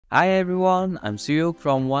Hi everyone, I'm Suyuk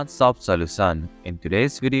from One Stop Solution. In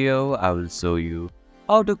today's video, I will show you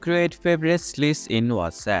how to create favorites list in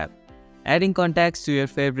WhatsApp. Adding contacts to your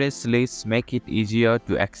favorites list make it easier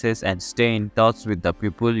to access and stay in touch with the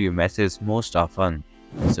people you message most often.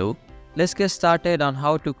 So, let's get started on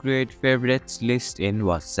how to create favorites list in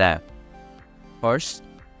WhatsApp. First,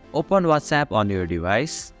 open WhatsApp on your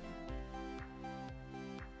device.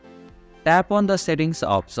 Tap on the settings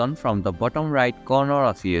option from the bottom right corner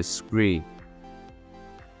of your screen.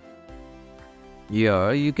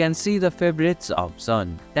 Here you can see the favorites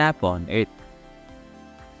option. Tap on it.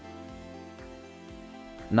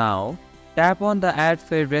 Now tap on the add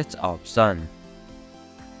favorites option.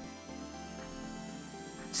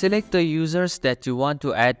 Select the users that you want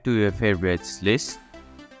to add to your favorites list.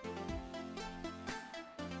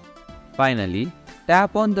 Finally,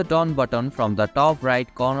 tap on the Done button from the top right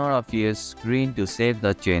corner of your screen to save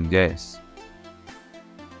the changes.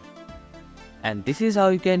 And this is how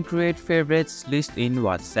you can create favorites list in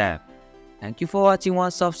WhatsApp. Thank you for watching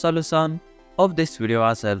One Stop Solution. Hope this video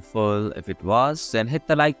was helpful. If it was, then hit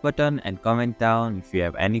the like button and comment down if you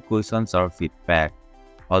have any questions or feedback.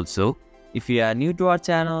 Also, if you are new to our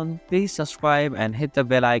channel, please subscribe and hit the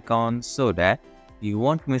bell icon so that you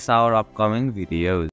won't miss our upcoming videos.